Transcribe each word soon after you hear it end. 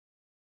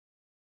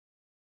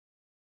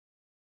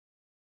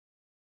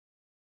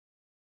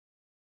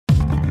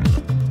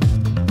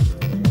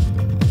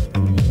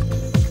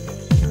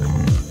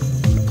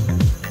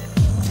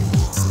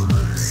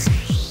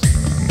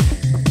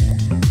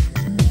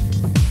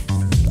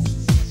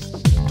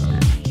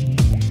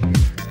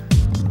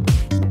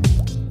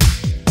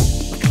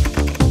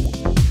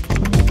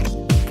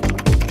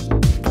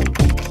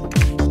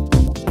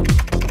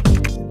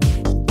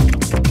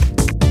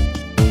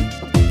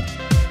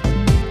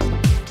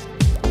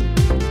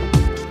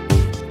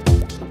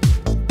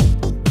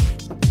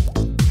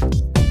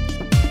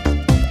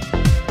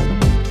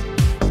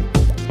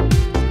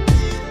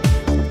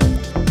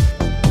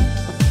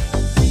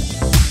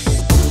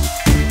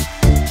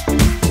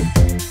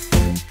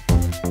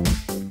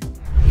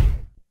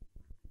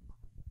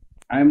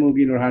I'm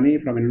Mugi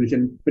Nurhani from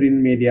Indonesian Print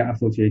Media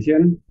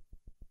Association.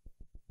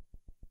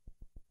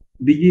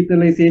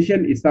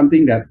 Digitalization is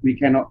something that we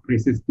cannot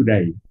resist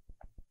today,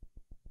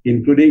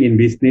 including in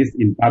business,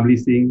 in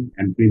publishing,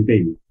 and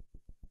printing.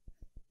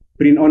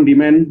 Print on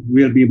demand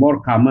will be more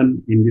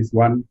common in this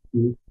 1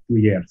 to 2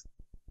 years.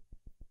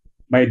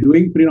 By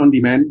doing print on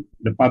demand,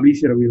 the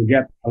publisher will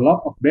get a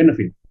lot of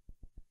benefits,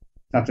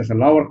 such as a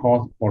lower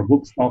cost for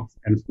book stocks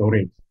and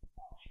storage.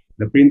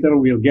 The printer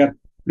will get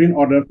print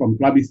order from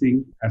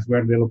publishing as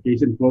well the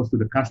location close to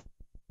the customer.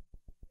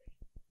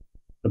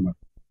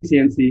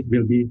 Efficiency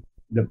will be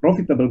the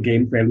profitable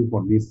gain value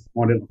for this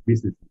model of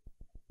business.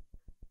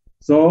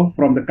 So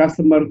from the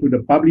customer to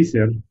the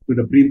publisher to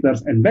the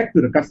printers and back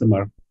to the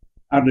customer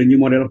are the new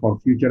model for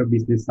future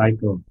business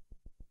cycle.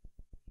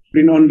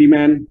 Print on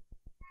demand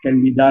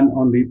can be done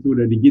only through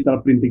the digital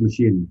printing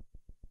machine.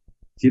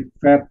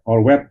 Sheet-fed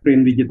or web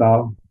print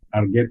digital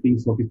are getting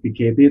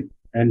sophisticated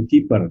and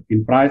cheaper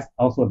in price,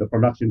 also the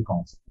production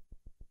cost.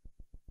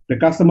 The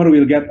customer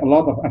will get a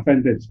lot of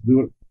advantage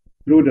through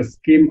the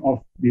scheme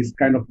of this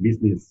kind of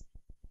business.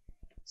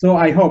 So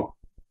I hope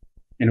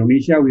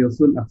Indonesia will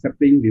soon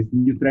accepting this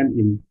new trend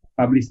in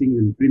publishing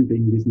and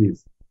printing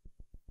business.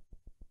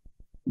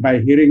 By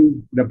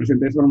hearing the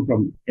presentation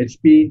from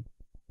HP,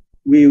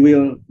 we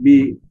will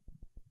be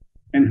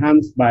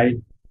enhanced by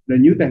the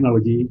new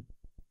technology,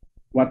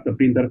 what the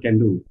printer can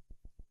do.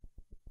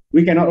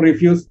 We cannot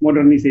refuse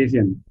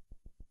modernization.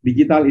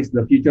 Digital is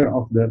the future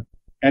of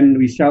and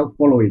we shall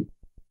follow it.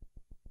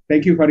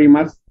 Thank you very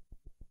much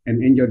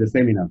and enjoy the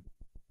seminar.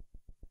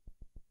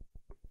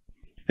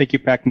 Thank you,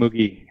 Pak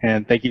Mugi,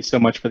 and thank you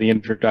so much for the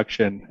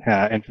introduction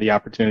and for the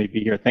opportunity to be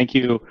here. Thank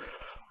you,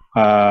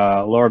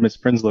 Laura, Ms.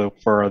 Prinsloo,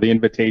 for the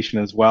invitation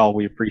as well.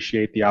 We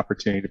appreciate the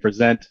opportunity to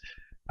present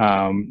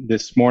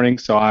this morning.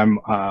 So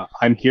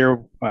I'm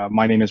here.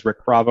 My name is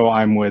Rick Bravo.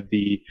 I'm with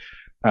the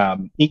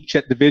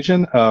inkjet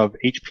division of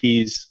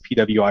HP's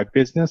PWI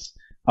business.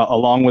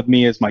 Along with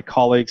me is my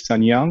colleague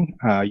Sun Young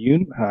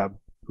Yoon,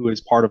 who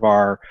is part of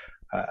our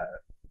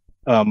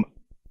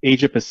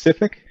Asia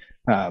Pacific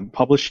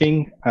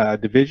publishing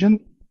division.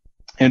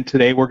 And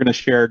today we're going to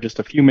share just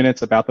a few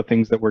minutes about the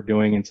things that we're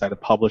doing inside of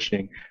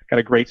publishing. Got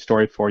a great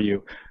story for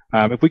you.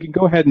 If we can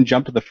go ahead and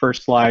jump to the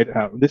first slide,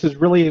 this is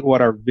really what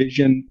our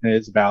vision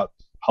is about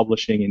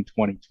publishing in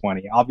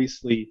 2020.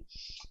 Obviously,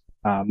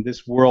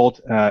 this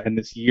world and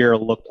this year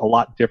looked a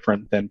lot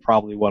different than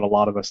probably what a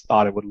lot of us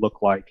thought it would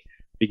look like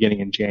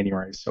beginning in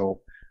January. So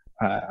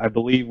I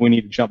believe we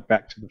need to jump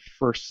back to the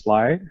first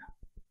slide.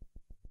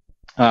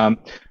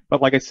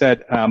 But like I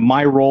said,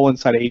 my role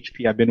inside of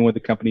HP, I've been with the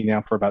company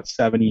now for about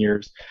 7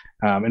 years.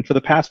 And for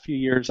the past few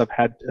years, I've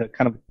had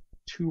kind of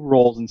 2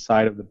 roles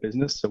inside of the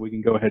business. So we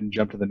can go ahead and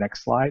jump to the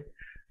next slide.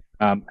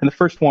 And the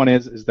first one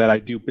is that I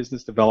do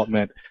business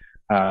development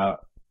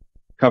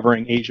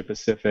covering Asia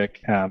Pacific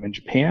and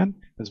Japan,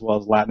 as well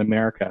as Latin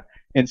America.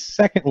 And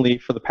secondly,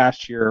 for the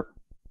past year,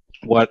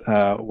 what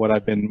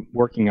I've been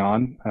working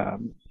on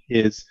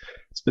is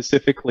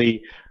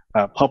specifically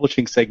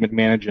publishing segment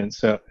management.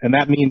 So, and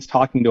that means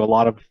talking to a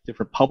lot of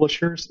different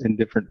publishers and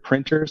different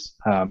printers,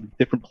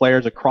 different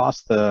players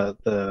across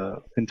the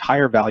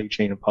entire value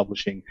chain of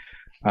publishing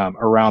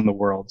around the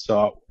world.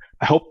 So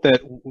I hope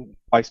that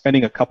by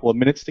spending a couple of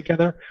minutes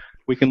together,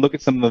 we can look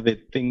at some of the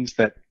things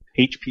that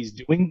HP is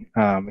doing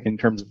in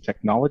terms of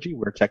technology.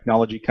 We're a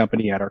technology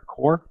company at our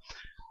core.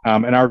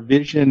 And our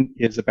vision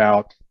is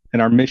about,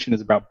 and our mission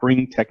is about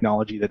bringing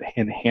technology that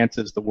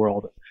enhances the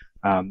world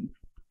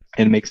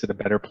and makes it a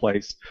better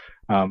place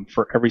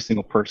for every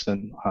single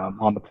person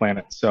on the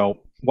planet. So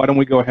why don't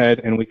we go ahead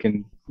and we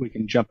can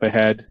jump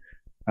ahead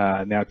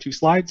now 2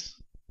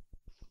 slides.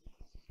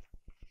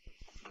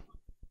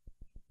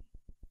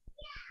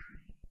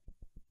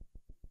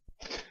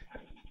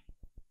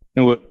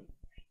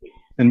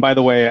 And by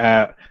the way,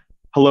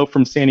 hello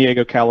from San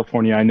Diego,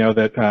 California. I know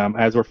that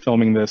as we're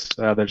filming this,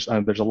 there's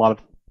a lot of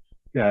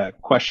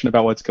question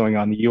about what's going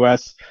on in the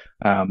U.S.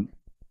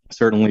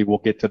 Certainly, we'll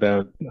get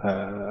to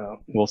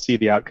we'll see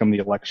the outcome of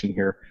the election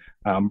here.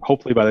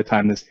 Hopefully, by the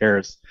time this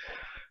airs.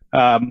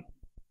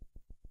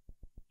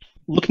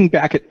 Looking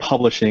back at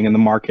publishing in the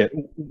market,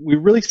 we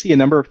really see a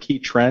number of key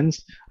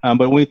trends. But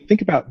when we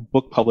think about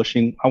book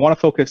publishing, I want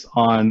to focus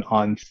on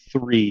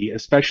 3,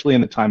 especially in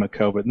the time of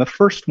COVID. And the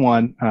first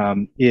one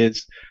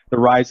is the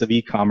rise of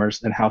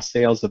e-commerce and how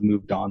sales have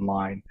moved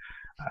online.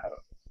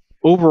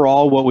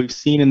 Overall, what we've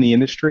seen in the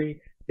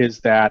industry is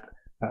that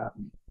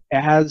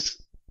as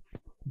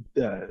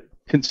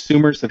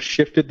consumers have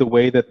shifted the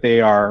way that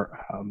they are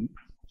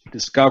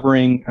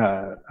discovering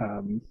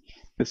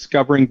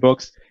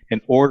books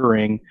and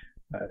ordering,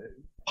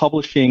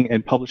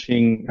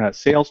 publishing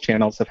sales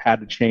channels have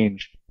had to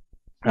change.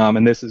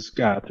 And this is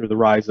through the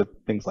rise of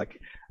things like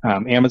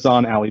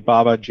Amazon,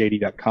 Alibaba,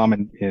 JD.com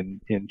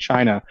in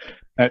China.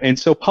 And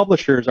so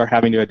publishers are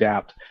having to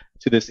adapt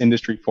to this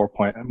industry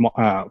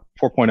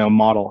 4.0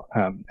 model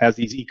as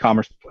these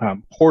e-commerce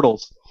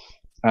portals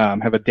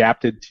have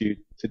adapted to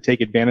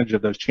take advantage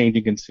of those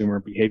changing consumer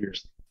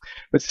behaviors.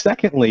 But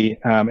secondly,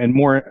 and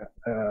more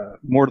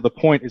to the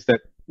point, is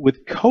that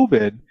with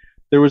COVID,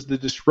 there was the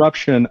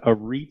disruption of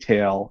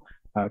retail,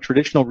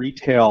 traditional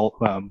retail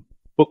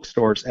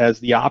bookstores as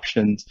the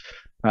options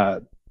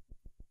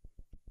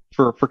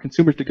for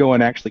consumers to go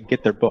and actually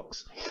get their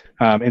books.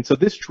 And so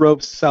this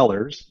drove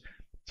sellers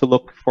to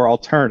look for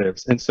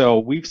alternatives. And so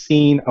we've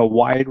seen a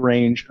wide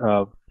range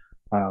of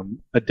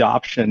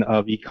adoption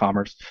of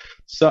e-commerce.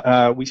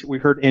 So we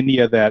heard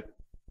India that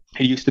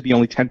it used to be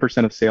only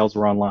 10% of sales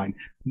were online,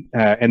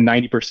 and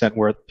 90%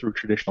 were through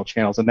traditional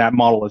channels. And that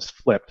model has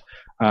flipped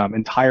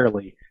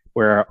entirely,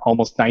 where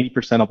almost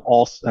 90% of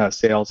all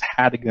sales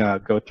had to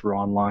go through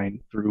online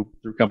through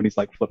companies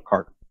like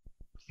Flipkart.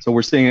 So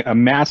we're seeing a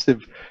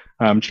massive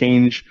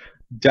change,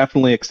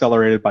 definitely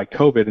accelerated by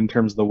COVID in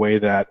terms of the way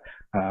that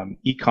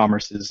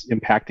e-commerce is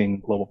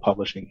impacting global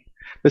publishing.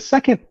 The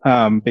second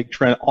big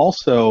trend,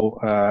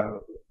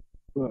 also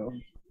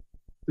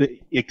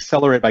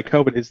accelerated by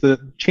COVID, is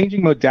the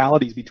changing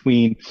modalities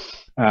between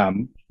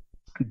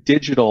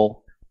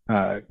digital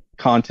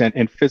content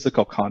and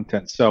physical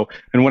content. So,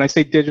 and when I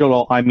say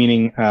digital, I'm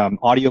meaning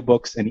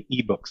audiobooks and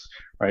ebooks,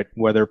 right?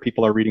 Whether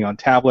people are reading on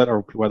tablet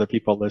or whether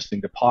people are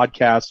listening to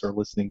podcasts or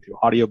listening to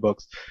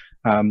audiobooks.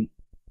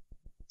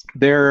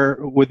 There,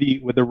 with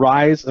the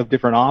rise of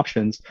different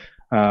options,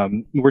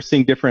 we're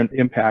seeing different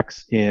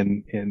impacts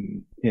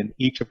in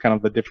each of kind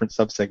of the different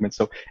subsegments.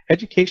 So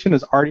education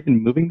has already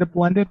been moving to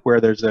blended, where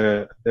there's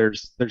a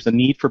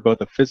need for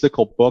both a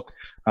physical book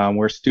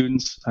where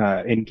students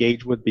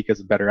engage with because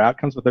of better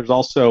outcomes, but there's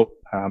also,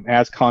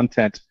 as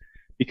content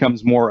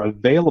becomes more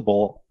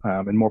available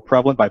and more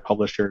prevalent by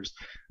publishers,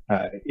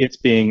 it's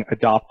being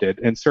adopted.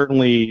 And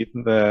certainly,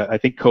 I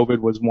think COVID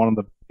was one of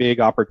the big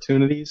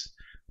opportunities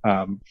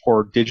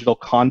for digital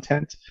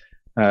content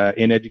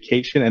in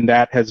education, and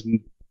that has,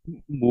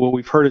 what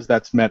we've heard is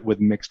that's met with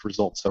mixed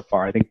results so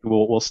far. I think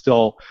we'll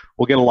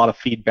get a lot of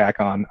feedback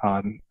on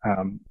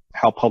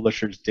how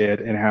publishers did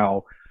and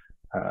how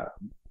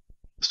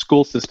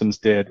school systems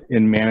did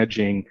in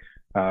managing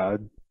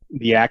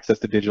the access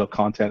to digital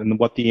content and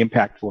what the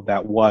impact of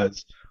that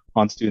was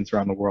on students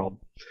around the world.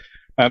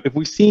 If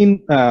we've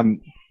seen,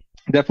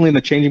 definitely in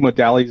the changing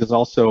modalities is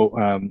also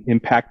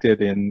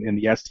impacted in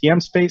the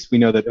STM space. We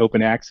know that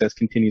open access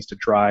continues to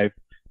drive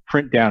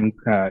print down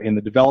in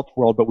the developed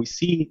world, but we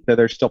see that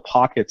there's still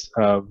pockets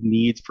of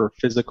needs for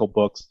physical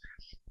books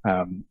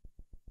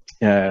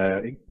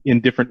in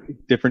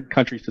different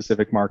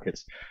country-specific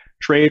markets.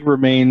 Trade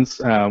remains.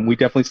 We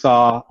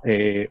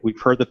definitely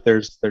we've heard that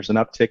there's an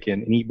uptick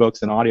in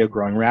ebooks and audio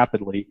growing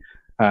rapidly.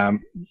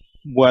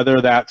 Whether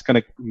that's going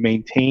to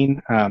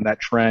maintain that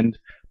trend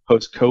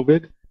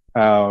post-COVID,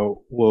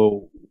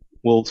 we'll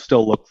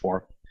still look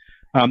for.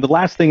 The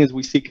last thing is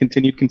we see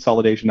continued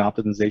consolidation and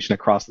optimization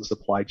across the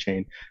supply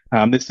chain.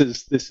 This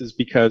is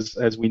because,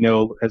 as we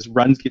know, as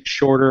runs get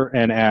shorter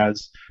and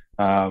as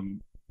SLAs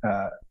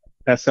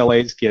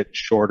get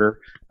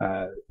shorter,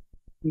 the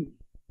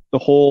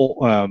whole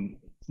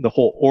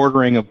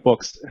ordering of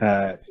books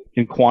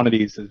in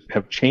quantities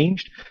have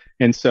changed,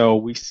 and so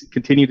we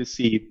continue to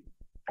see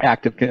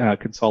active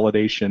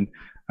consolidation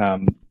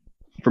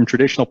from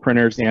traditional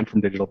printers and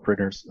from digital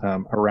printers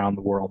around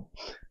the world.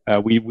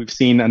 We've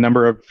seen a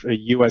number of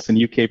US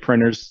and UK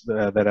printers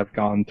that have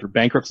gone through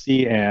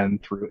bankruptcy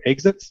and through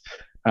exits.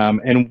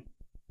 And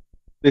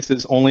this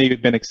has only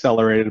been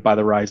accelerated by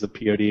the rise of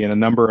POD and a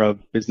number of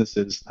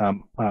businesses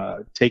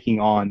taking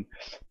on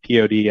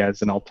POD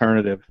as an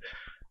alternative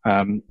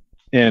and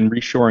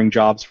reshoring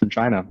jobs from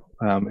China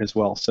as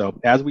well. So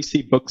as we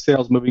see book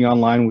sales moving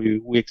online,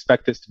 we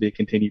expect this to be a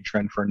continued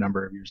trend for a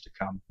number of years to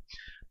come.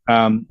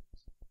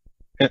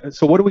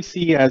 So what do we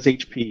see as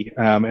HP,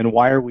 and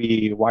why are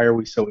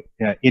we so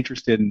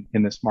interested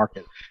in this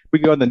market? If we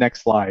go to the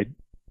next slide,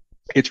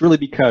 it's really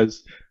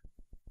because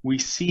we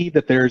see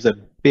that there's a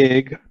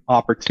big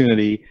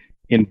opportunity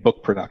in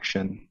book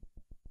production.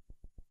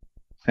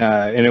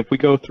 And if we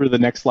go through the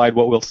next slide,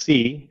 what we'll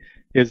see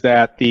is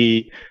that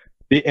the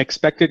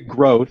expected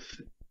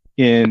growth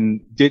in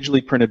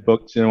digitally printed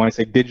books, and when I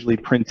say digitally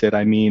printed,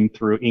 I mean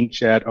through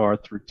inkjet or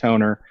through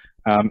toner,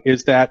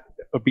 is that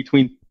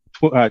between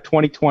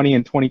 2020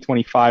 and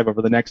 2025,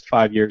 over the next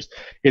 5 years,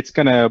 it's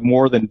going to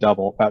more than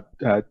double, about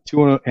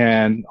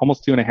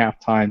almost 2.5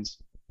 times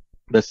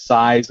the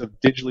size of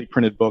digitally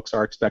printed books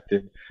are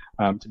expected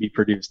to be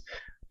produced.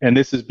 And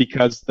this is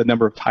because the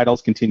number of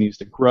titles continues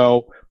to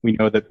grow. We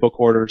know that book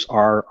orders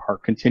are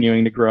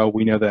continuing to grow.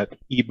 We know that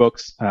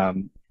ebooks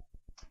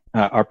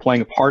are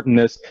playing a part in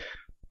this,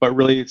 but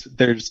really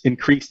there's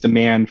increased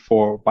demand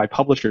by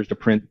publishers to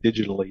print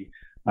digitally.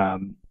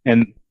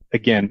 And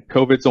again,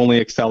 COVID's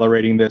only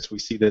accelerating this. We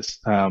see this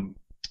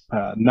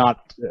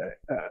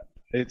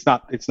it's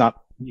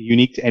not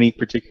unique to any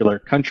particular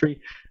country,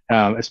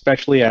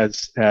 especially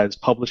as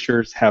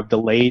publishers have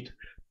delayed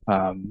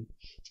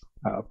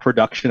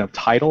production of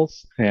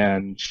titles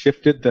and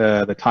shifted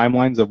the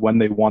timelines of when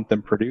they want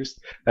them produced.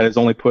 That has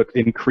only put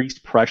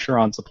increased pressure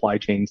on supply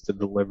chains to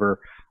deliver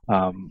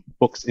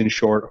books in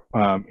shorter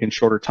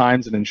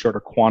times and in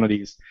shorter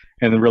quantities.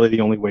 And really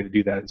the only way to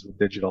do that is with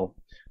digital.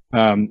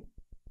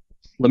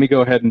 Let me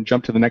go ahead and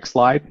jump to the next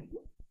slide.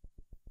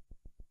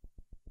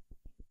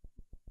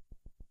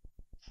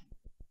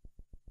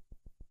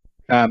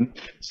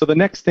 So the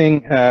next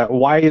thing,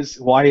 why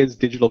is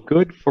digital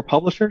good for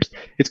publishers?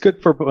 It's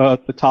good for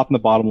the top and the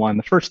bottom line.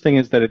 The first thing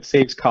is that it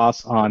saves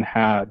costs on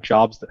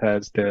jobs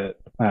as to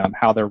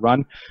how they're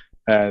run.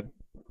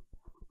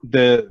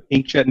 The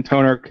inkjet and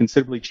toner are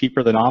considerably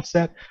cheaper than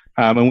offset,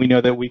 and we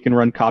know that we can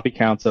run copy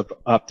counts of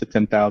up to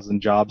 10,000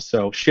 jobs.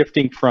 So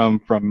shifting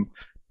from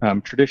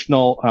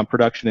traditional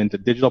production into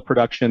digital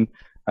production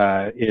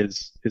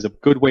is a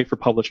good way for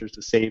publishers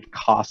to save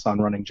costs on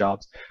running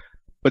jobs.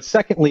 But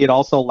secondly, it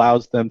also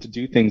allows them to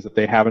do things that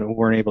they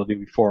weren't able to do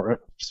before.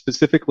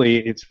 Specifically,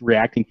 it's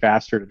reacting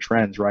faster to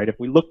trends, right? If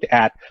we looked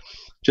at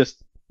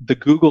just the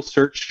Google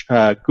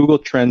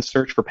Trends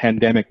search for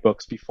pandemic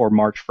books before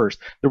March 1st,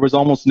 there was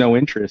almost no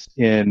interest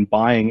in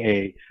buying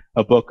a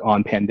book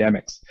on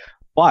pandemics.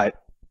 But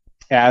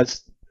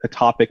as a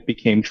topic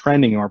became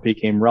trending or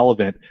became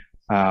relevant,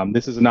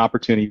 this is an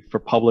opportunity for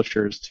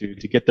publishers to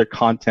get their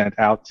content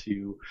out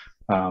to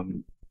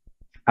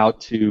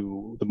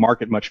the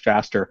market much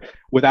faster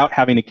without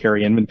having to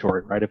carry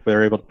inventory, right? If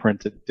they're able to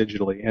print it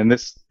digitally. And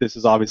this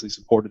is obviously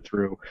supported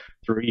through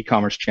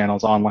e-commerce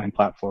channels, online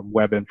platform,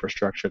 web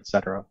infrastructure, et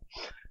cetera.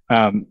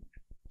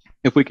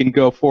 If we can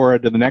go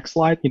forward to the next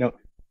slide,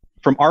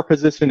 from our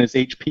position as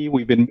HP,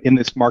 we've been in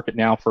this market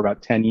now for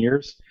about 10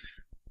 years.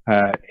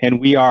 And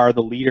we are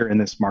the leader in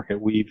this market.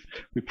 We've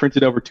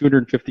printed over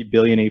 250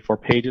 billion A4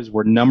 pages.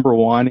 We're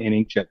 #1 in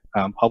inkjet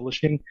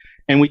publishing,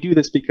 and we do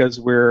this because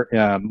we're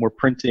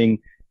printing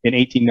in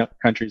 18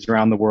 countries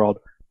around the world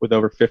with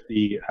over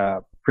 50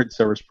 print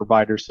service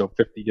providers, so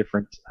 50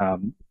 different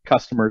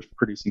customers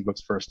producing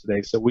books for us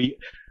today. So we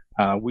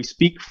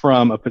speak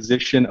from a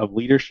position of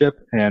leadership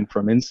and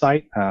from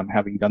insight,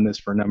 having done this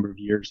for a number of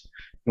years,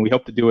 and we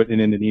hope to do it in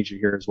Indonesia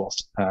here as well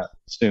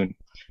soon.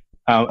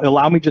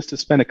 Allow me just to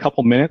spend a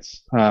couple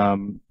minutes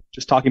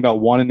just talking about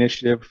one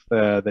initiative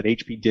that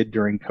HP did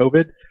during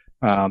COVID,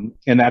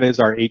 and that is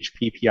our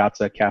HP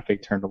Piazza Cafe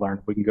Turn to Learn.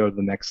 If we can go to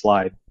the next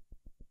slide.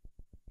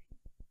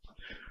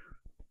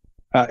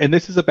 And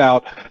this was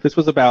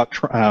about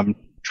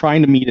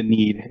trying to meet a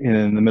need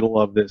in the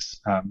middle of this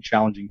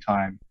challenging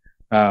time.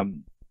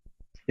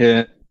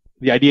 The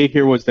idea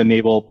here was to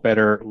enable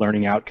better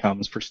learning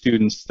outcomes for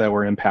students that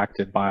were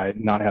impacted by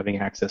not having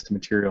access to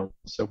materials.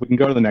 So if we can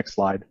go to the next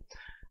slide.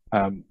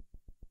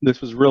 This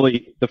was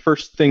really the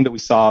first thing that we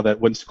saw, that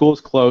when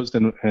schools closed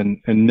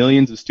and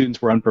millions of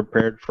students were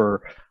unprepared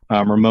for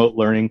remote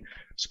learning,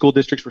 school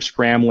districts were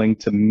scrambling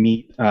to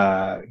meet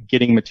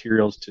getting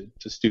materials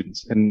to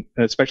students, and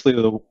especially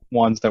the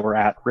ones that were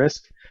at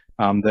risk,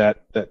 that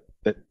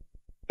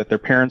their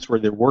parents were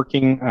there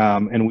working,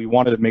 and we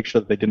wanted to make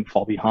sure that they didn't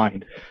fall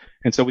behind.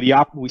 And so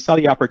we saw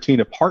the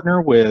opportunity to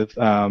partner with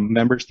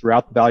members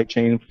throughout the value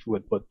chain,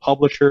 with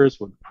publishers,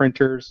 with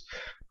printers,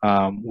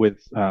 with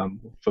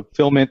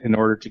fulfillment, in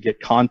order to get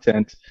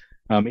content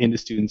into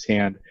students'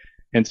 hand.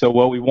 And so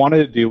what we wanted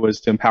to do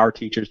was to empower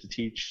teachers to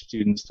teach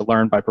students to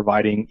learn by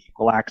providing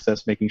equal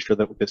access, making sure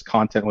that this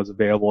content was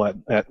available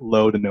at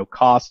low to no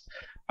cost.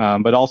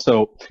 But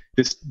also,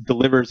 this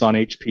delivers on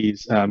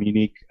HP's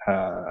unique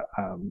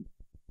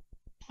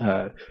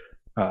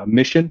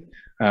mission.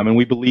 And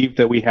we believe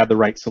that we have the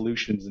right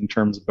solutions in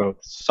terms of both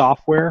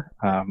software,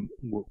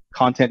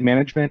 content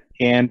management,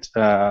 and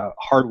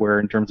hardware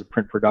in terms of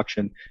print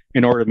production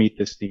in order to meet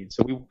this need.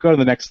 So we will go to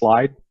the next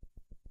slide.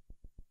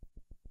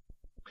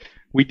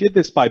 We did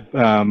this by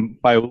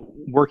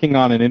working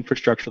on an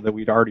infrastructure that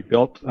we'd already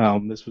built.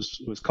 This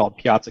was called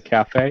Piazza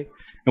Cafe,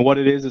 and what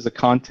it is a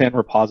content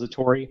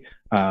repository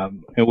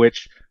in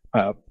which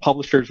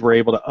publishers were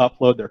able to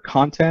upload their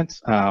content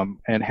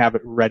and have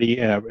it ready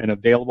and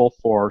available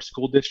for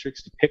school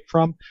districts to pick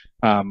from,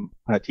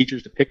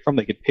 teachers to pick from.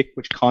 They could pick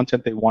which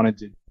content they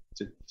wanted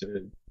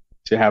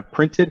to have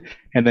printed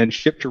and then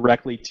shipped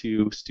directly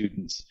to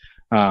students.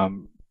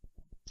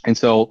 And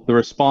so the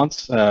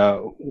response,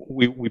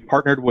 we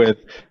partnered with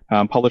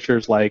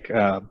publishers like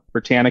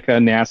Britannica,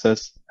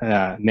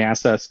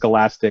 NASA,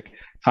 Scholastic,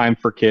 Time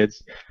for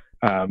Kids,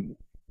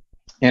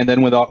 and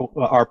then with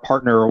our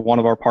partner, one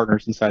of our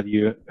partners inside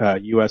the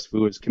US,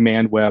 who is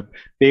Command Web.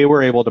 They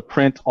were able to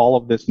print all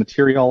of this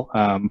material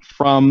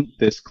from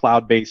this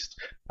cloud-based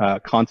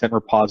content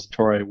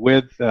repository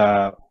with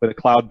a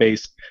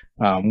cloud-based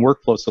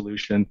workflow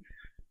solution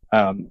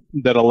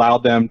that allowed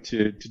them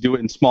to do it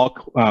in small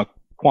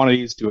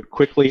quantities, do it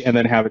quickly, and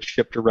then have it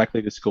shipped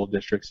directly to school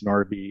districts in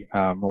order to be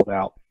rolled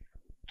out.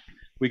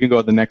 We can go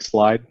to the next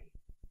slide.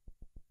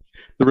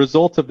 The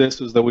result of this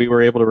was that we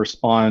were able to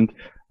respond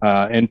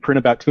and print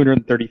about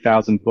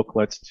 230,000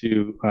 booklets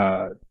to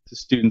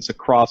students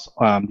across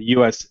the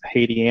US,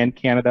 Haiti, and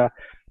Canada.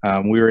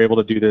 We were able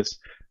to do this,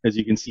 as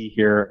you can see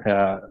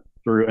here,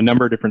 through a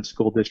number of different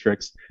school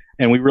districts.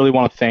 And we really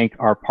want to thank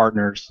our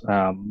partners,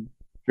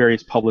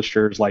 various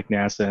publishers like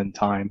NASA and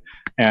Time,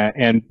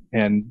 and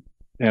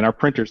our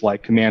printers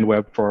like Command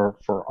Web for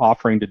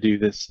offering to do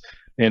this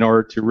in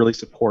order to really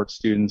support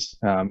students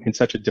in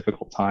such a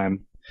difficult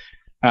time.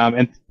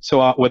 And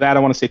so with that, I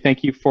want to say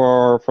thank you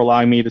for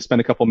allowing me to spend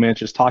a couple minutes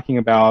just talking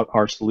about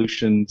our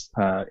solutions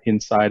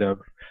inside of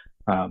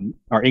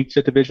our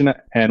inkjet division.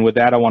 And with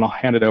that, I want to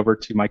hand it over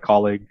to my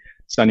colleague,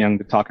 Sun Young,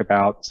 to talk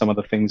about some of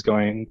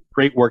the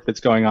great work that's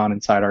going on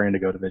inside our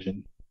Indigo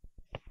division.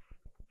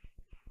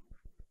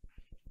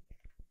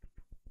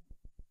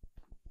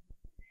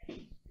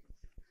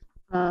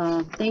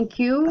 Thank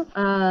you.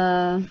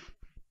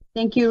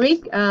 Thank you,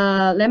 Rick.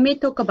 Let me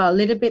talk about a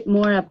little bit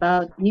more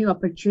about new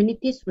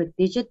opportunities with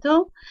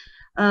digital,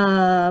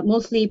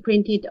 mostly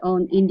printed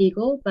on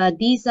Indigo, but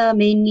these are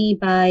mainly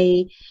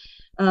by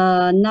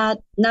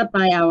not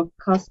by our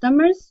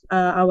customers.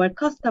 Our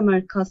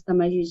customers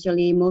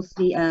usually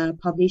mostly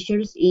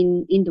publishers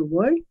in the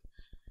world.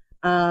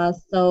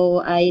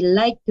 So I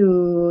like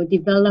to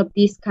develop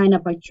these kind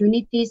of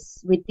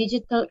opportunities with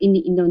digital in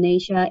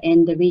Indonesia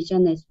and the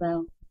region as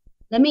well.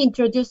 Let me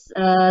introduce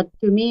to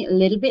me a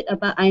little bit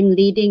about I'm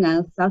leading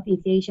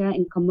Southeast Asia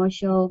in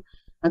commercial,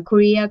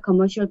 Korea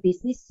commercial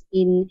business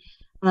in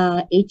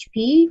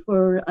HP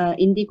for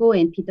Indigo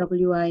and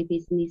PWI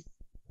business.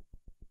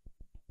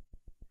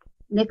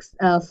 Next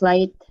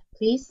slide,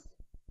 please.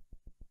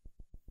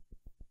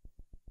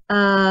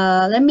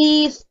 Let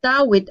me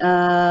start with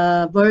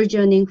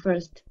versioning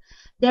first.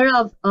 There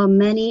are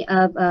many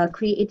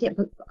creative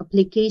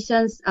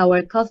applications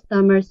our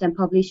customers and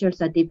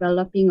publishers are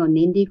developing on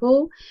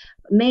Indigo.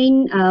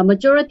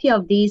 Majority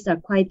of these are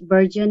quite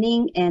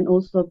versioning and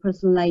also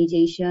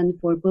personalization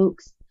for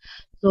books.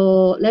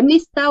 So let me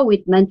start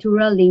with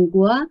Mentura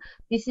Lingua.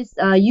 This is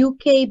a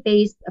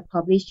UK-based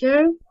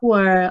publisher who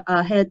are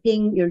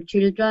helping your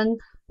children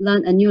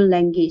learn a new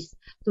language.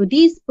 So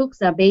these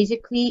books are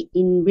basically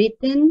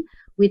written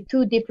with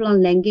 2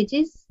 different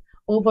languages,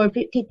 over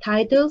 50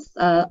 titles,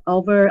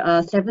 over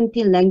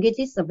 17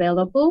 languages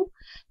available.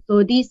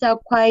 So these are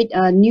quite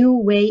a new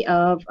way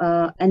of,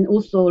 and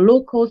also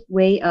low-cost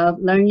way of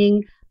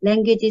learning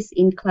languages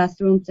in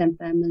classrooms and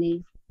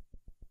families.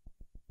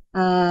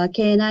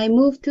 Can I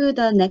move to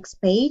the next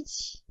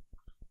page?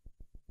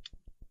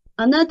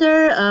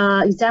 Another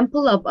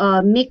example of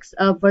a mix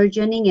of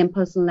versioning and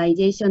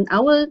personalization. I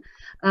will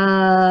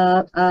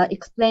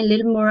explain a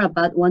little more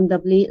about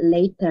 1W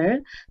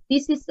later.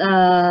 This is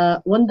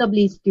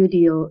 1W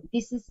Studio.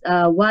 This is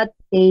what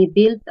they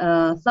built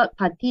a third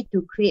party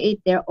to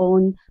create their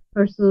own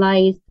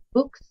personalized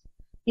books.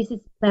 This is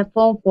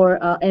platform for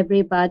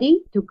everybody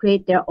to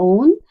create their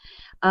own.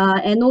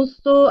 And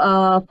also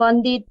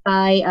funded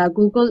by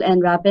Google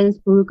and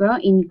Ravensburger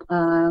in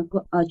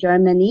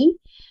Germany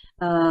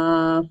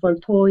for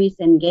toys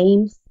and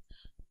games.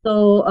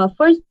 So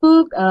first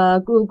book,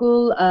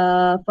 Google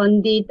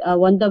funded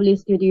 1W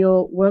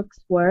Studio works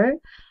were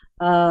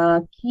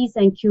Keys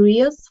and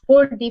Curious,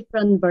 4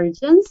 different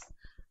versions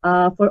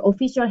for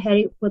official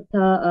Harry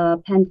Potter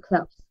fan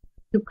clubs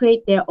to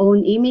create their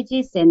own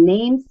images and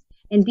names.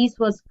 And this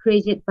was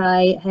created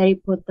by Harry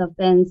Potter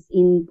fans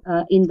in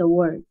the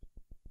world.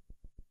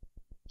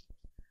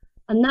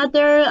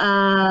 Another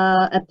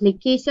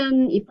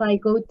application, if I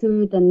go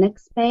to the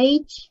next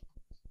page,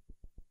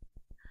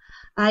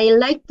 I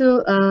like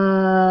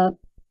to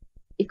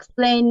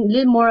explain a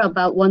little more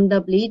about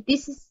 1W.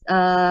 This is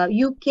a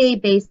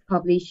UK-based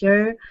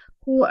publisher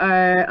who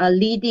are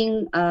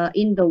leading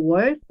in the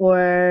world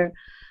for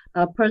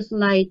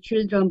personalized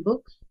children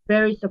books.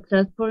 Very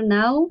successful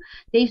now.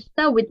 They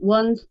start with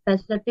one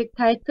specific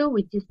title,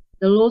 which is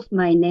The Lost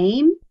My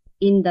Name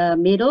in the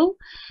middle,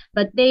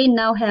 but they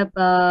now have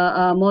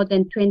more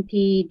than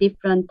 20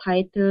 different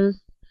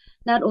titles,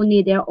 not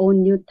only their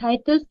own new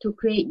titles to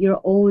create your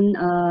own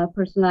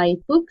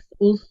personalized books,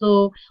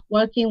 also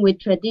working with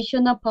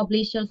traditional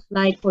publishers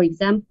like, for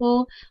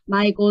example,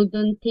 My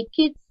Golden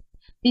Tickets.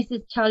 This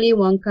is Charlie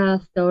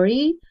Wonka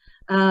story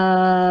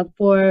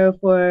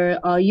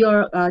for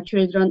your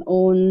children's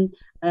own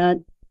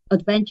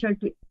adventure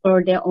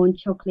for their own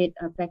chocolate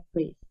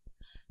factories.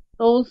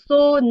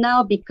 Also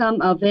now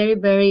become a very,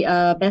 very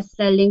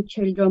best-selling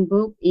children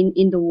book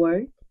in the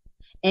world.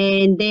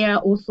 And they are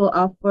also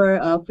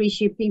offer free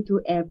shipping to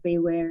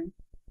everywhere.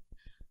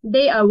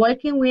 They are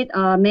working with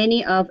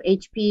many of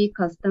HP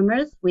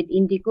customers with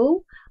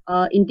Indigo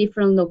in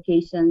different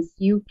locations,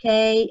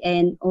 UK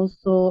and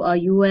also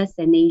US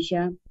and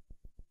Asia.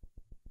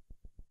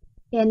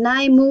 Can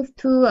I move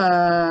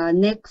to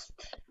next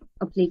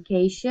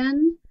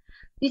application?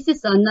 This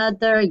is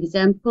another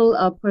example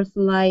of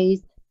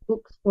personalized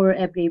books for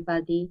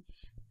everybody.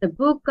 The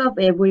Book of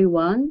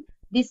Everyone.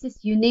 This is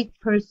unique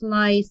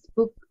personalized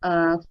book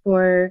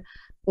for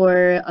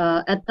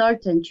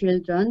adults and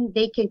children.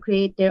 They can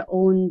create their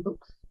own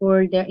books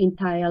for their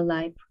entire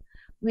life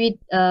with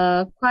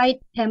quite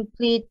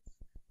templates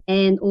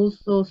and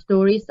also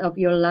stories of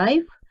your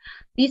life.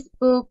 This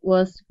book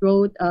was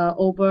growth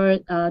over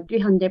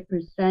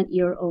 300%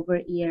 year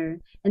over year.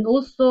 And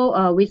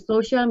also with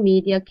social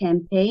media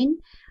campaign,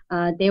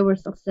 they were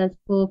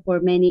successful for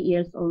many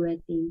years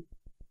already.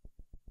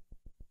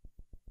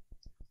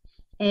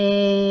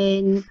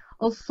 And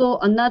also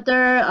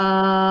another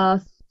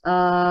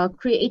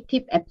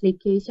creative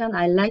application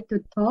I like to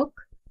talk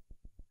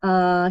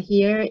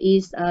here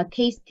is a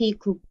tasty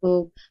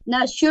cookbook.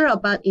 Not sure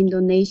about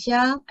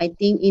Indonesia. I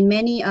think in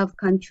many of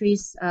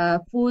countries,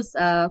 foods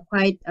are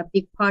quite a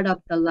big part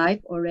of the life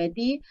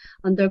already.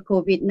 Under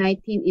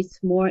COVID-19,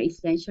 it's more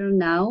essential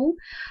now.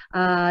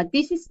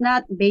 This is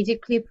not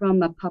basically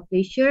from a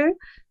publisher.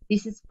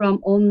 This is from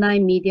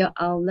online media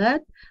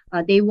outlet.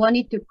 They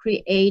wanted to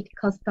create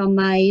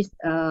customized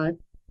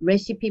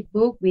recipe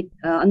book with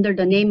under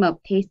the name of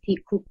Tasty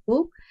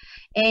Cookbook,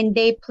 and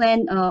they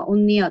planned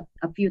only a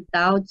few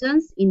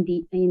thousands in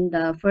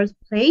the first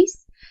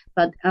place,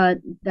 but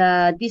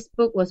this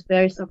book was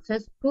very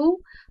successful.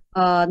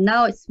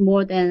 Now it's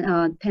more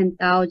than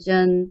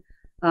 10,000,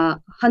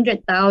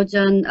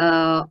 100,000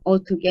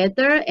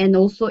 altogether, and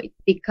also it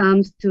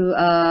becomes to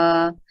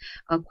a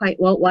quite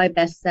worldwide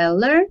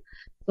bestseller.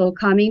 So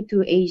coming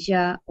to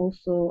Asia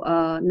also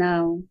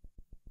now.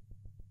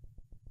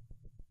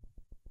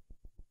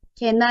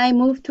 Can I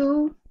move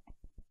to?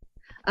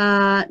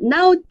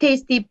 Now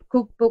Tasty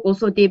Cookbook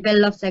also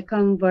developed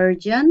second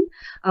version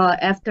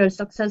after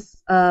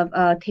success of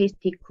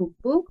Tasty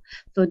Cookbook.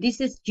 So this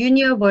is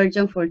junior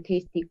version for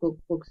Tasty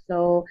Cookbook.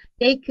 So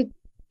they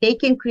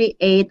can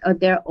create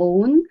their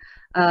own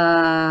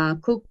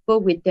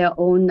cookbook with their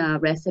own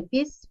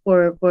recipes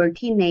for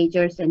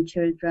teenagers and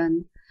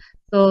children.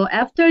 So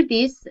after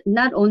this,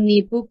 not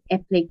only book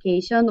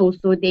application,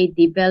 also they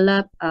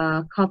develop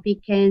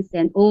coffee cans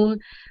and all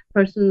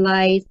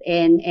personalized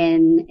and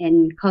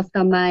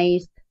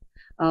customized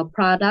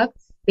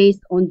products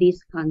based on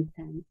this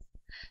content.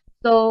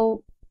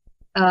 So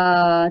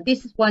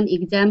this is one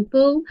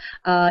example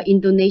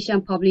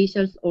Indonesian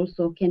publishers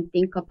also can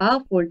think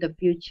about for the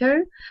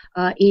future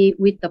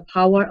with the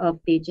power of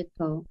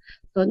digital.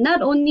 So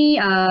not only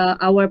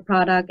our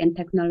product and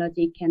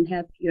technology can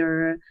help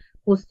your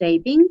cost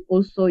saving,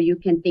 also you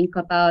can think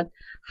about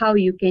how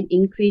you can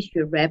increase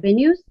your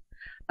revenues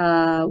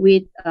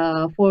with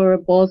for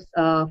both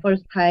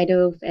first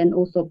titles and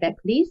also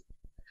backlist.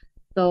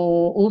 So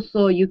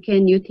also you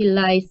can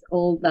utilize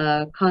all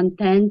the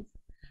content,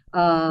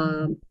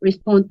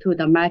 respond to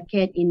the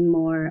market in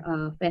more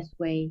fast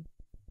way.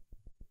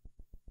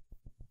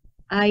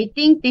 I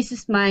think this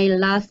is my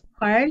last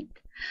part,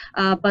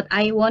 but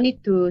I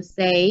wanted to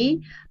say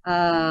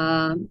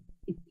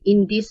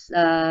in this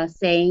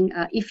saying,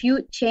 if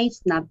you change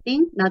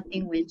nothing,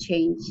 nothing will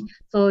change.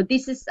 So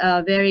this is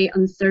a very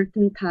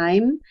uncertain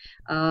time.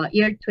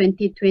 Year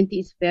 2020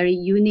 is very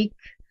unique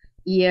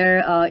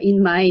year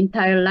in my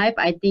entire life.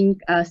 I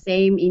think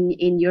same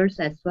in yours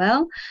as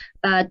well.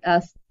 But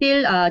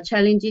still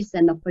challenges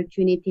and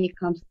opportunity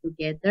comes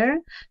together.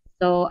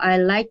 So I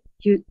like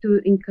you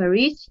to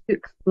encourage to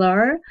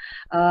explore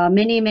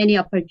many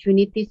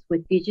opportunities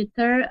with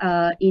digital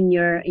in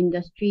your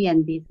industry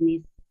and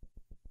business.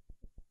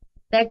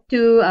 Back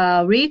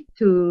to Rick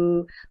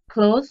to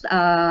close.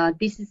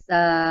 This is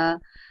my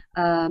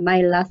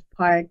last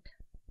part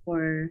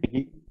for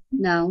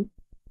now.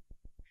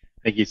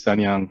 Thank you,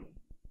 Sun Young.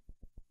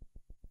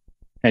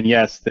 And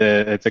yes,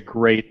 it's a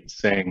great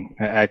saying.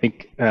 I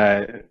think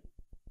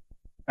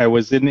I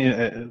was in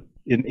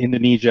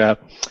Indonesia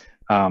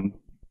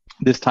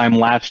this time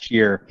last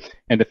year,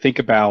 and to think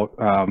about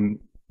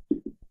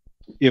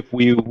if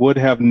we would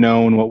have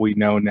known what we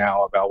know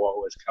now about what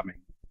was coming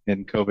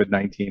in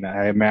COVID-19,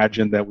 I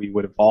imagine that we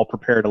would have all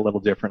prepared a little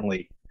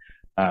differently.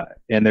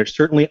 And there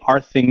certainly are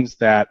things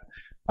that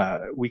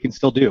we can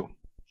still do,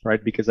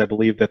 right? Because I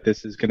believe that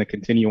this is going to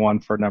continue on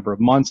for a number of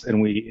months,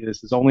 and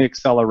this is only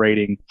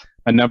accelerating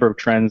a number of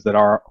trends that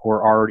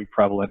were already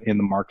prevalent in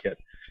the market.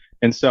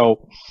 And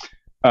so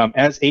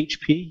as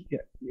HP,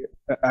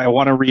 I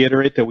want to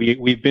reiterate that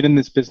we've been in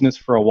this business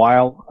for a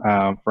while,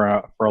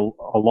 for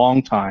a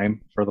long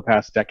time, for the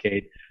past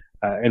decade.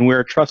 And we're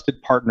a trusted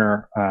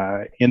partner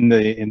in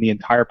the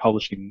entire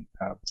publishing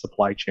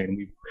supply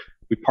chain.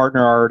 We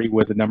partner already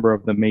with a number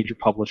of the major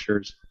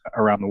publishers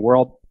around the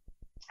world.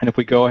 And if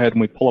we go ahead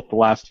and we pull up the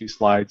last two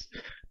slides,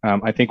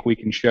 I think we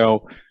can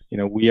show,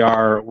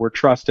 we're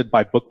trusted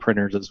by book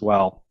printers as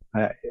well.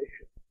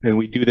 And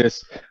we do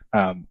this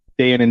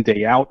day in and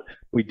day out.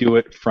 We do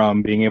it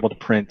from being able to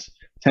print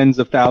tens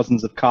of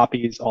thousands of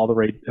copies all the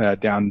way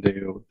down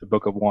to the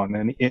book of one.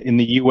 And in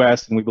the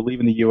US, and we believe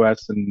in the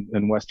US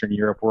and Western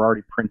Europe, we're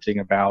already printing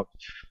about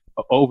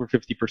over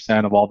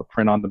 50% of all the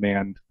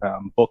print-on-demand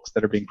books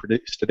that are being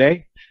produced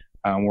today.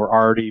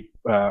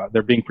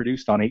 They're being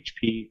produced on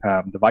HP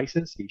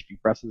devices, HP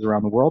presses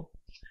around the world.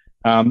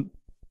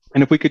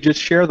 And if we could just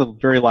share the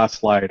very last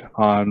slide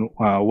on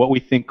what we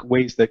think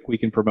ways that we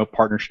can promote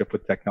partnership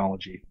with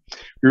technology.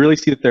 We really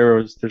see that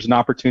there's an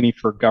opportunity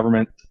for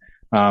government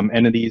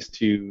entities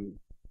to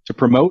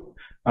promote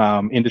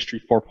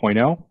Industry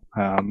 4.0.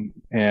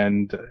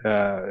 And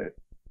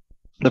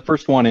the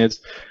first one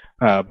is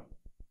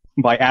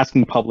by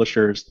asking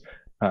publishers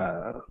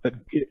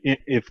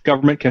if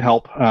government can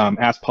help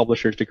ask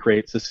publishers to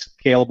create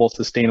scalable,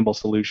 sustainable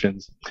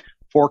solutions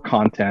for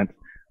content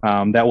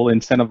that will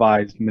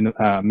incentivize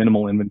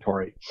minimal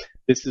inventory.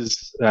 This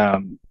is,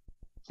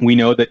 we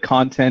know that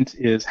content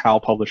is how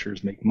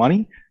publishers make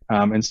money.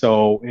 And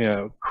so,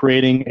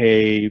 creating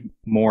a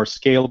more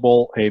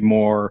scalable, a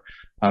more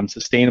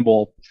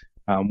sustainable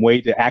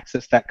way to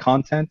access that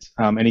content,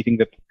 anything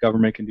that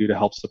government can do to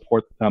help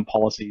support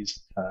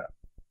policies,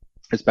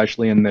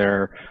 especially in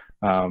their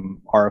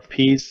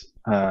RFPs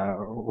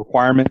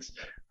requirements,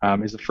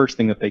 is the first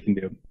thing that they can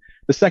do.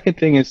 The second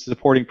thing is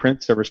supporting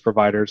print service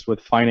providers with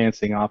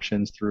financing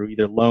options through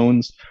either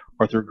loans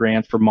or through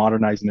grants for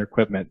modernizing their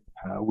equipment.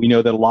 We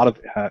know that a lot of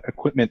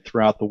equipment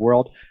throughout the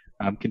world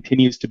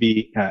continues to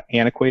be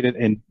antiquated,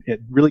 and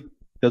it really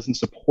doesn't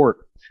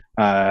support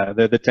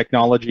the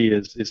technology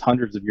is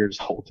hundreds of years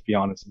old, to be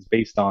honest. It's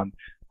based on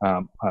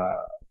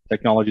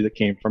technology that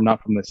came from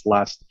not from this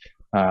last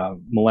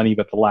millennium,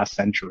 but the last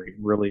century.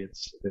 Really,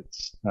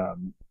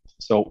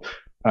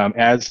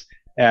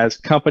 as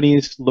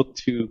companies look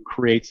to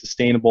create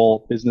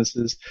sustainable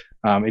businesses,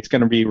 it's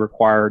going to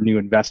require new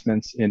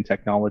investments in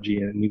technology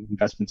and new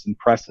investments in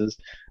presses.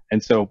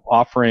 And so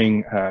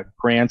offering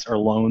grants or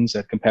loans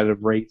at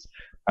competitive rates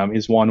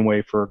is one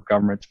way for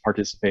government to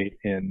participate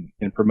in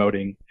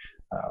promoting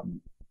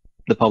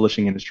the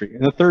publishing industry.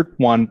 And the third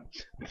one,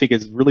 I think,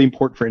 is really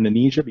important for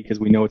Indonesia, because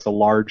we know it's a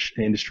large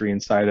industry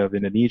inside of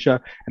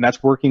Indonesia, and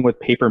that's working with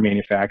paper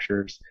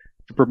manufacturers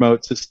to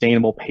promote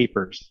sustainable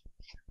papers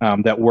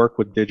that work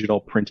with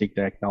digital printing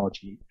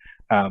technology.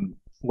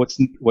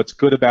 What's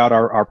good about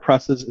our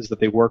presses is that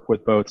they work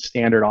with both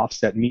standard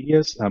offset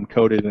medias,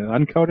 coded and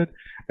uncoded,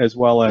 as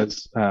well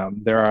as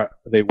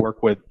they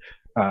work with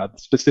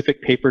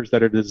specific papers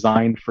that are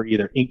designed for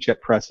either inkjet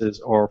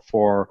presses or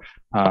for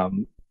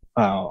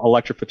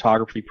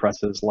electrophotography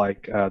presses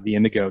like the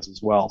Indigos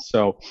as well.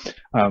 So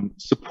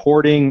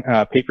supporting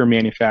paper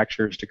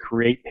manufacturers to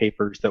create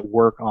papers that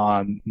work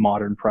on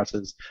modern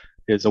presses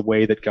is a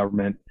way that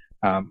government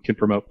can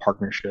promote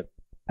partnership.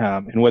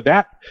 And with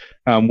that,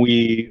 I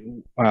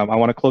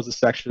want to close the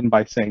section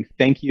by saying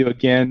thank you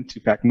again to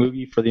Pak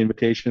Mugi for the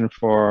invitation,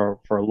 for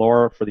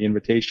Laura for the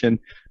invitation,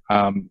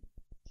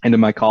 and to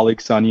my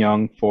colleague Sun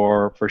Young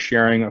for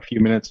sharing a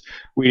few minutes.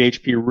 We at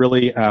HP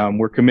really,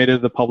 we're committed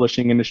to the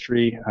publishing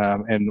industry,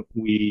 and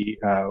we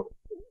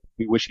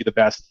wish you the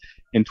best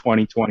in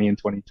 2020 and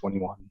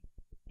 2021.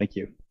 Thank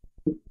you.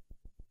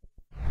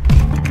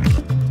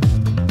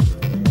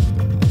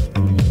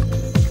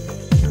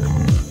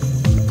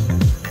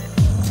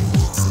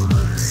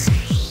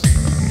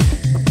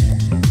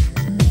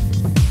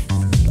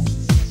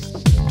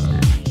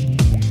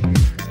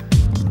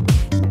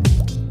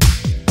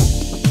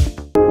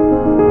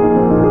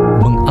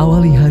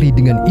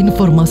 Dengan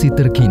informasi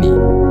terkini,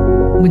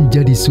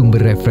 menjadi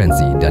sumber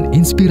referensi dan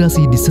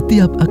inspirasi di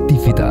setiap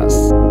aktivitas.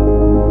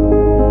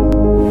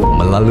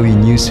 Melalui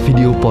news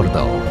video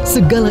portal,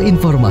 segala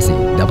informasi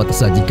dapat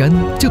disajikan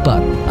cepat,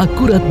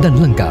 akurat, dan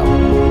lengkap.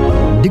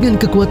 Dengan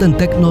kekuatan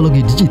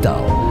teknologi digital,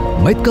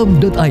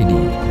 Medcom.id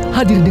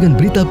hadir dengan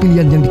berita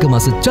pilihan yang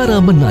dikemas secara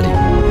menarik.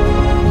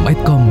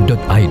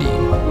 Medcom.id,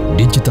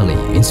 digitally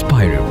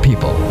inspire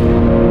people.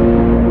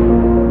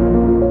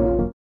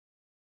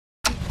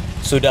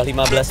 Sudah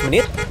 15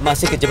 menit,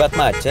 masih kejebak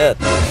macet.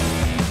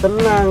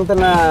 Tenang,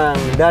 tenang.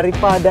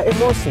 Daripada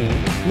emosi,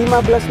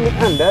 15 menit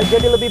Anda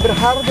jadi lebih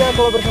berharga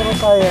kalau bersama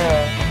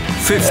saya.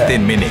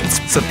 15 Minutes,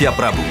 setiap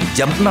Rabu,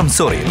 jam 6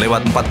 sore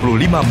lewat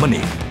 45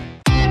 menit.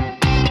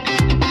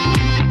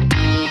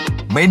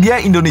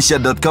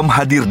 Mediaindonesia.com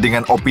hadir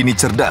dengan opini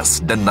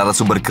cerdas dan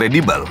narasumber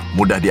kredibel,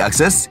 mudah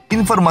diakses,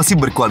 informasi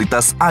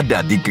berkualitas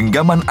ada di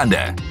genggaman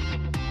Anda.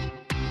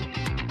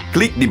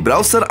 Klik di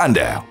browser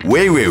Anda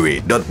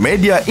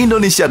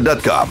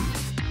www.mediaindonesia.com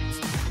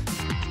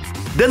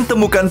dan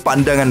temukan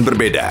pandangan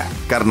berbeda,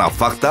 karena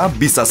fakta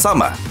bisa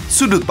sama,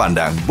 sudut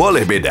pandang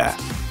boleh beda.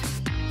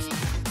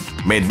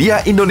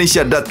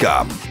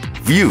 Mediaindonesia.com,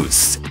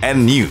 views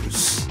and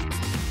news.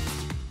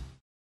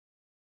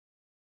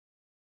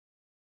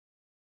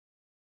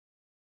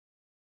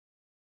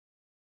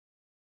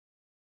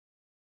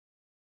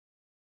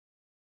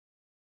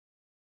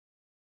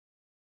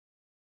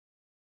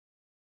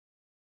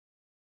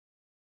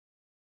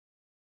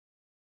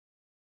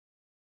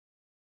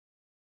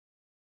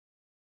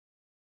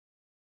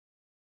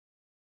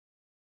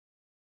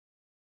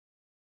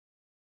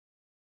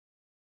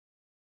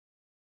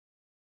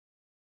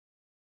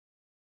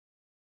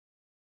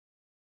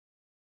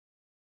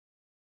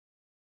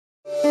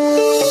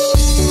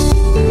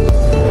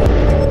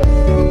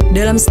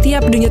 Dalam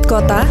setiap denyut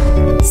kota,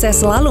 saya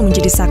selalu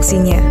menjadi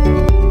saksinya.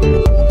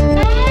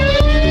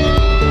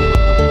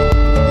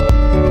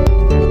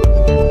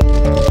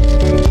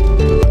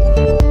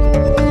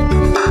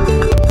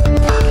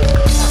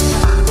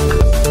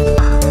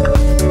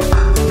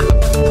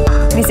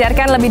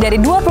 Disiarkan lebih dari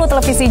 20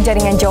 televisi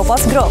jaringan Jawa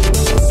Post Group.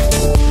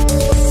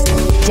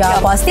 Jawa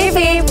Post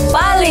TV,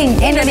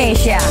 paling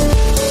Indonesia.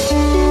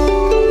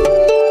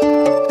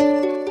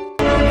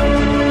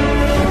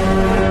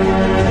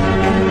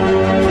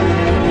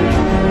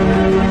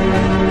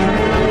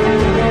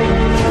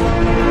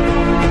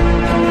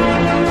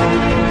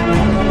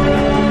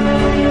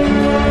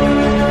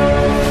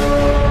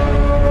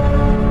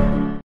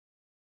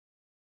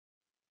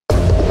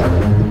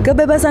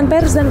 Kebebasan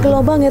pers dan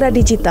gelombang era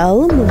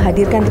digital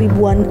menghadirkan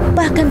ribuan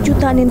bahkan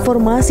jutaan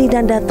informasi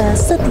dan data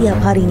setiap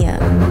harinya.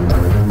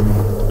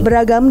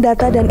 Beragam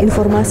data dan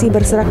informasi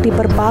berserak di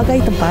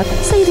berbagai tempat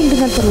seiring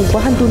dengan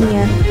perubahan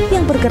dunia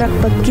yang bergerak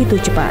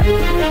begitu cepat.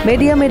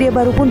 Media-media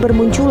baru pun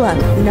bermunculan,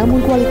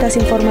 namun kualitas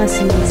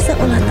informasi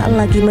seolah tak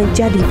lagi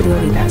menjadi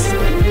prioritas.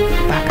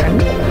 Bahkan,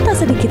 tak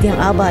sedikit yang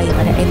abai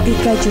pada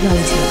etika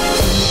jurnalisme.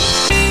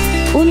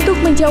 Untuk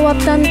menjawab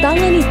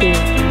tantangan itu,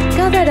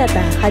 Kata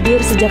Data hadir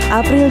sejak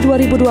April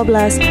 2012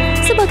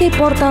 sebagai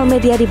portal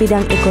media di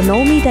bidang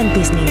ekonomi dan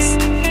bisnis.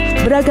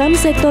 Beragam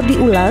sektor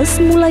diulas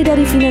mulai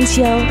dari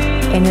finansial,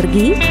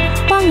 energi,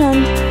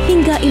 pangan,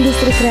 hingga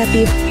industri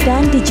kreatif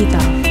dan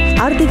digital.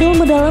 Artikel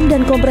mendalam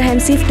dan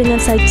komprehensif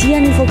dengan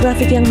sajian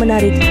infografik yang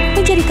menarik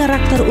menjadi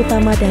karakter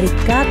utama dari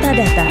Kata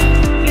Data.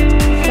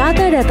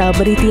 Kata Data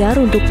berikhtiar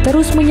untuk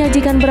terus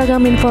menyajikan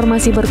beragam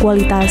informasi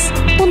berkualitas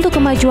untuk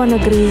kemajuan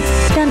negeri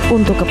dan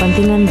untuk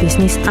kepentingan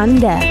bisnis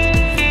Anda.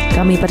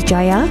 Kami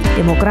percaya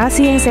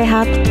demokrasi yang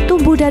sehat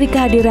tumbuh dari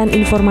kehadiran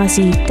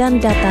informasi dan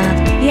data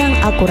yang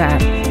akurat.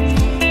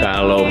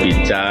 Kalau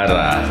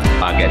bicara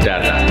pakai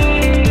data.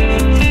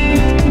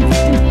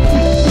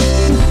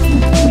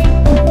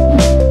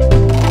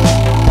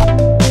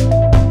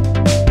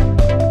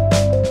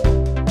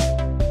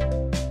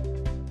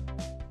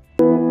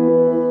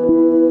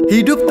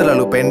 Hidup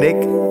terlalu pendek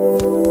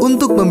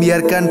untuk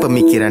membiarkan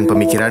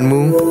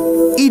pemikiran-pemikiranmu,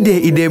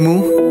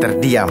 ide-idemu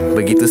terdiam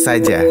begitu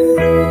saja.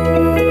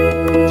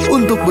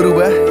 Untuk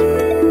berubah,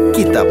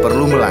 kita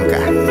perlu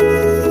melangkah.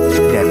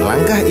 Dan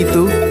langkah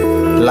itu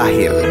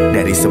lahir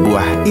dari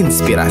sebuah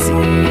inspirasi.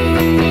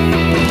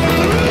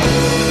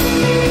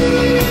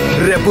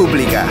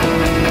 Republika,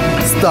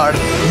 start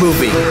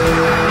moving.